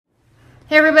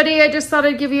Hey everybody, I just thought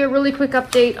I'd give you a really quick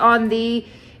update on the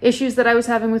issues that I was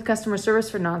having with customer service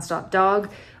for Nonstop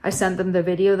Dog. I sent them the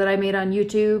video that I made on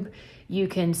YouTube. You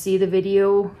can see the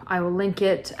video. I will link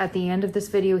it at the end of this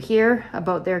video here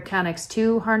about their Canix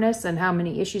 2 harness and how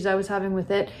many issues I was having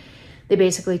with it. They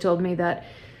basically told me that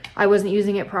I wasn't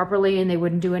using it properly and they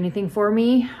wouldn't do anything for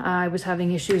me. I was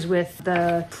having issues with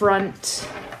the front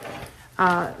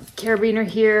carabiner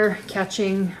here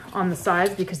catching on the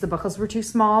sides because the buckles were too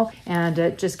small, and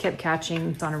it just kept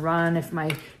catching on a run if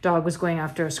my dog was going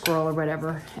after a squirrel or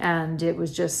whatever, and it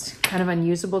was just kind of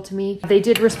unusable to me. They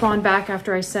did respond back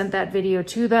after I sent that video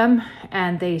to them,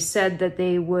 and they said that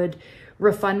they would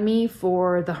refund me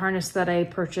for the harness that I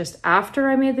purchased after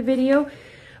I made the video.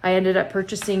 I ended up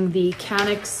purchasing the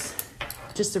Canix,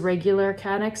 just a regular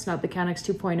Canix, not the Canix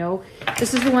 2.0.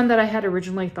 This is the one that I had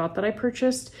originally thought that I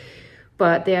purchased,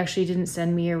 but they actually didn't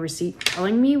send me a receipt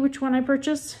telling me which one I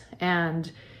purchased,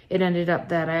 and it ended up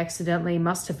that I accidentally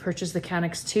must have purchased the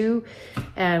Canix 2,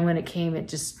 and when it came, it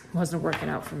just wasn't working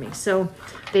out for me. So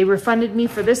they refunded me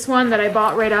for this one that I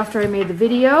bought right after I made the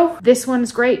video. This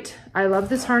one's great. I love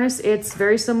this harness. It's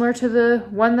very similar to the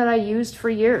one that I used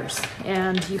for years,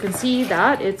 and you can see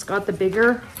that it's got the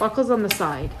bigger buckles on the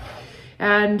side.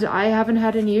 And I haven't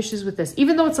had any issues with this,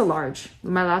 even though it's a large.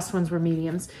 My last ones were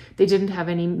mediums. They didn't have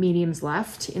any mediums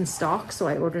left in stock, so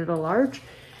I ordered a large.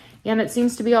 And it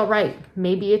seems to be all right.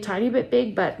 Maybe a tiny bit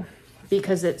big, but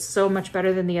because it's so much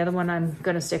better than the other one, I'm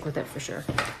gonna stick with it for sure.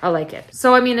 I like it.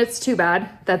 So, I mean, it's too bad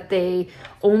that they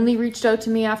only reached out to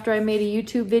me after I made a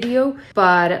YouTube video,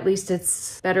 but at least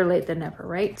it's better late than never,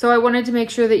 right? So I wanted to make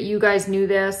sure that you guys knew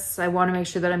this. I wanna make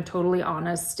sure that I'm totally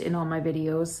honest in all my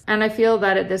videos. And I feel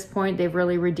that at this point, they've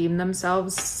really redeemed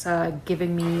themselves,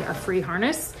 giving me a free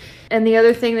harness. And the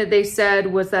other thing that they said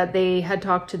was that they had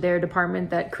talked to their department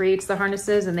that creates the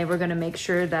harnesses, and they were gonna make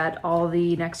sure that all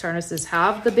the next harnesses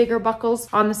have the bigger buckles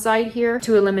on the side here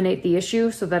to eliminate the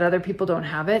issue so that other people don't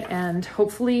have it. And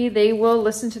hopefully they will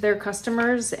listen to their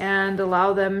customers and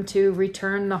allow them to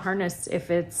return the harness if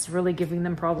it's really giving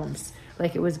them problems,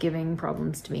 like it was giving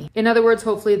problems to me. In other words,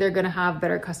 hopefully they're gonna have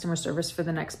better customer service for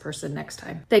the next person next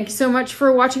time. Thank you so much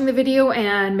for watching the video,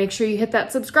 and make sure you hit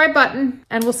that subscribe button,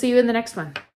 and we'll see you in the next one.